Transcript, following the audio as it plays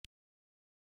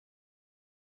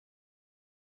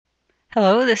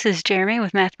Hello, this is Jeremy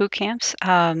with Math Boot Camps.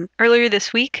 Earlier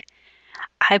this week,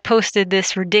 I posted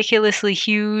this ridiculously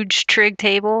huge trig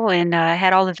table and I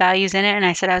had all the values in it, and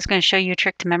I said I was going to show you a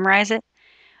trick to memorize it.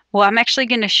 Well, I'm actually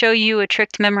going to show you a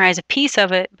trick to memorize a piece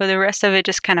of it, but the rest of it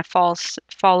just kind of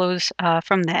follows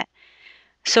from that.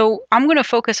 So I'm going to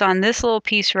focus on this little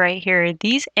piece right here.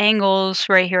 These angles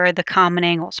right here are the common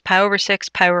angles, pi over 6,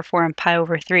 pi over 4, and pi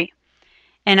over 3.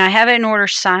 And I have it in order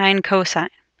sine, cosine.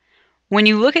 When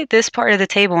you look at this part of the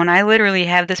table, and I literally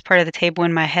have this part of the table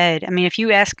in my head. I mean, if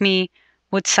you ask me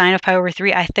what's sine of pi over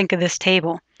 3, I think of this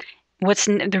table.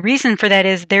 The reason for that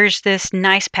is there's this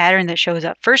nice pattern that shows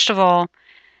up. First of all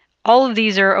of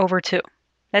these are over 2.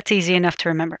 That's easy enough to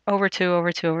remember. Over 2,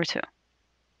 over 2, over 2.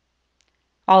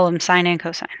 All of them sine and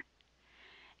cosine.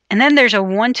 And then there's a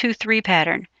 1, 2, 3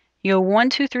 pattern. You go 1,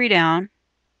 2, 3 down,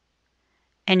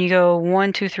 and you go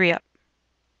 1, 2, 3 up.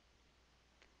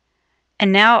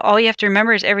 And now all you have to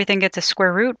remember is everything gets a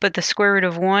square root, but the square root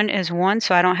of 1 is 1,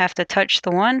 so I don't have to touch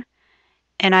the 1.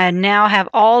 And I now have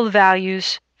all the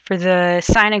values for the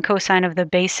sine and cosine of the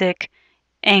basic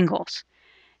angles.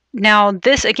 Now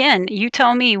this, again, you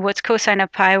tell me what's cosine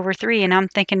of pi over 3, and I'm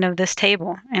thinking of this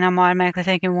table, and I'm automatically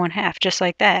thinking 1/2, just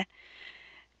like that.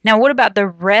 Now what about the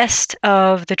rest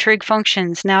of the trig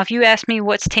functions? Now if you ask me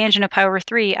what's tangent of pi over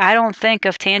 3, I don't think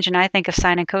of tangent, I think of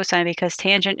sine and cosine, because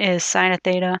tangent is sine of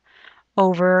theta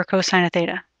over cosine of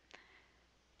theta.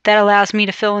 That allows me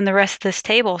to fill in the rest of this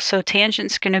table. So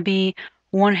tangent's going to be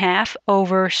 1/2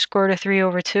 over square root of 3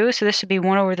 over 2. So this would be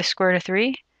 1 over the square root of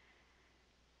 3,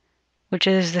 which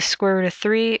is the square root of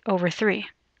 3 over 3.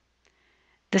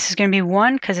 This is going to be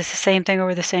 1 because it's the same thing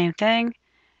over the same thing.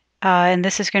 And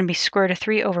this is going to be square root of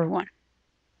 3 over 1,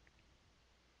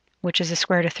 which is the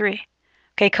square root of 3.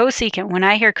 Okay, cosecant. When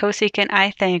I hear cosecant,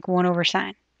 I think 1 over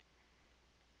sine.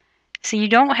 So you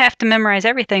don't have to memorize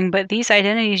everything, but these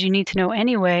identities you need to know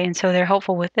anyway, and so they're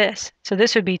helpful with this. So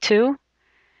this would be 2.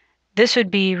 This would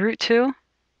be root 2.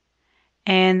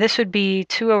 And this would be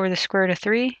 2 over the square root of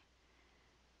 3,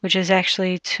 which is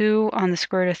actually 2 on the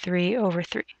square root of 3 over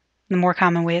 3, the more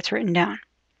common way it's written down.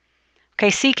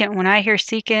 Okay, secant. When I hear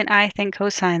secant, I think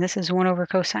cosine. This is 1 over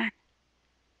cosine.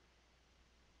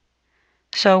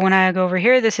 So when I go over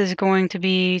here, this is going to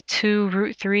be 2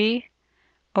 root 3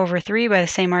 over 3 by the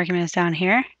same argument as down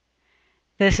here.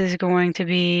 This is going to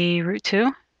be root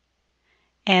 2,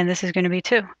 and this is going to be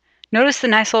 2. Notice the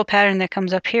nice little pattern that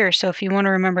comes up here, so if you want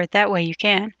to remember it that way, you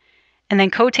can. And then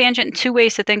cotangent, 2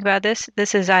 ways to think about this.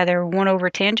 This is either 1 over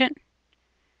tangent,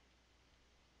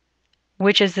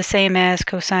 which is the same as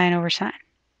cosine over sine.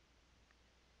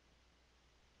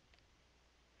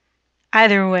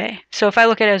 Either way. So if I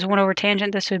look at it as 1 over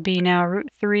tangent, this would be now root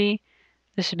 3.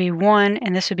 This would be 1,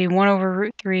 and this would be 1 over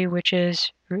root 3, which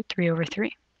is root 3 over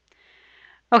 3.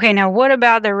 Okay, now what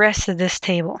about the rest of this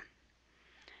table?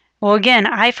 Well, again,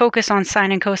 I focus on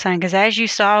sine and cosine because as you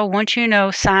saw, once you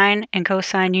know sine and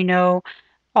cosine, you know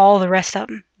all the rest of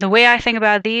them. The way I think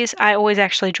about these, I always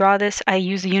actually draw this. I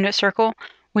use the unit circle,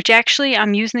 which actually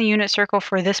I'm using the unit circle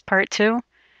for this part too.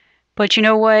 But you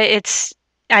know what?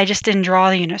 I just didn't draw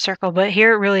the unit circle, but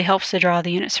here it really helps to draw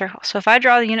the unit circle. So if I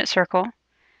draw the unit circle,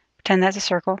 pretend that's a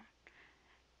circle.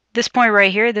 This point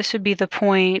right here, this would be the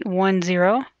point 1,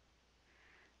 0.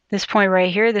 This point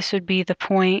right here, this would be the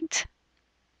point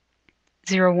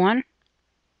 0, 1.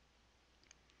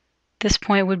 This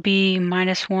point would be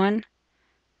minus 1,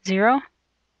 0.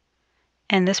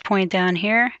 And this point down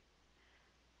here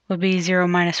would be 0,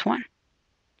 minus 1.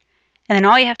 And then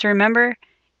all you have to remember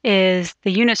is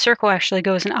the unit circle actually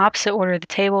goes in opposite order of the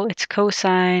table. It's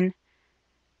cosine,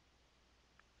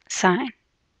 sine.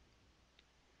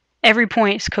 Every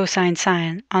point is cosine,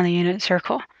 sine on the unit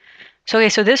circle. So, okay,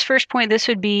 so this first point, this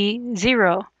would be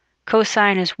 0.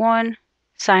 Cosine is 1,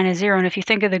 sine is 0. And if you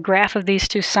think of the graph of these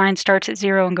two, sine starts at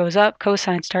 0 and goes up.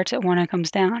 Cosine starts at 1 and comes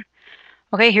down.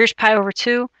 Okay, here's pi over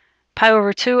 2. Pi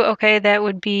over 2, okay, that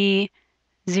would be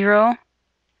 0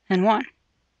 and 1.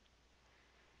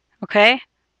 Okay,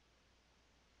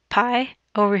 pi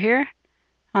over here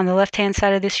on the left-hand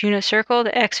side of this unit circle,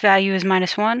 the x value is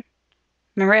minus 1.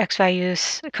 Remember, x value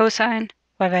is cosine,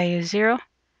 y value is 0.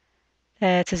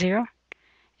 That's a 0.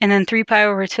 And then 3 pi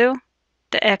over 2,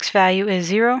 the x value is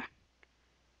 0,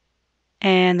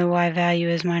 and the y value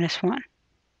is minus 1.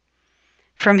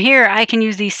 From here, I can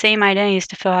use these same identities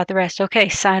to fill out the rest. Okay,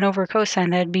 sine over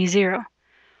cosine, that'd be 0.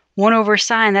 1 over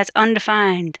sine, that's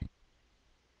undefined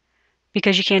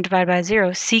because you can't divide by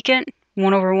 0. Secant,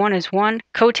 1 over 1 is 1.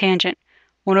 Cotangent,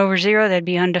 1 over 0, that'd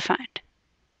be undefined.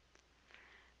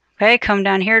 Okay, come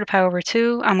down here to pi over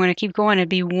 2. I'm going to keep going. It'd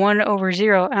be 1 over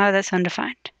 0. Oh, that's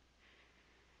undefined.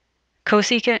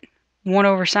 Cosecant, 1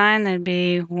 over sine, that'd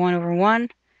be 1 over 1.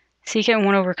 Secant,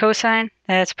 1 over cosine,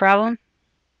 that's a problem.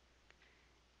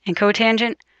 And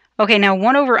cotangent, okay, now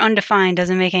 1 over undefined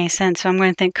doesn't make any sense, so I'm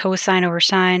going to think cosine over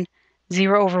sine.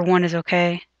 0 over 1 is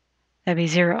okay. That'd be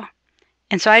 0.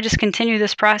 And so I just continue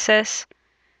this process.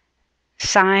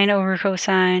 Sine over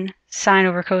cosine,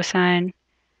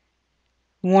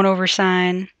 1 over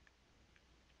sine,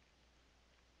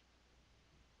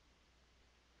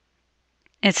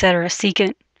 etc.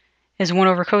 Secant is 1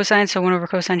 over cosine, so 1 over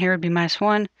cosine here would be minus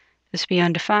 1. This would be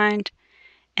undefined.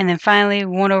 And then finally,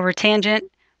 1 over tangent.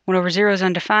 1 over 0 is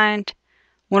undefined.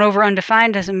 1 over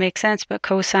undefined doesn't make sense, but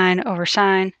cosine over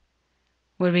sine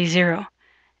would be 0.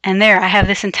 And there, I have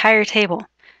this entire table.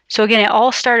 So again, it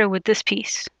all started with this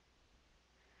piece.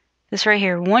 This right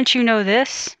here. Once you know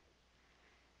this,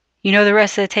 you know the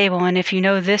rest of the table. And if you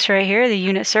know this right here, the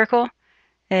unit circle,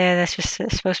 that's just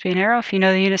supposed to be an arrow. If you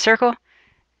know the unit circle,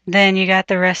 then you got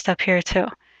the rest up here too.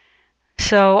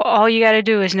 So all you got to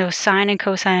do is know sine and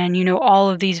cosine, and you know all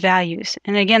of these values.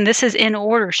 And again, this is in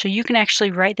order, so you can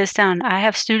actually write this down. I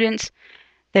have students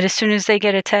that as soon as they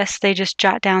get a test, they just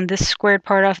jot down this squared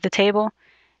part off the table,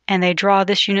 and they draw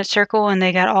this unit circle, and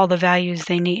they got all the values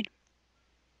they need.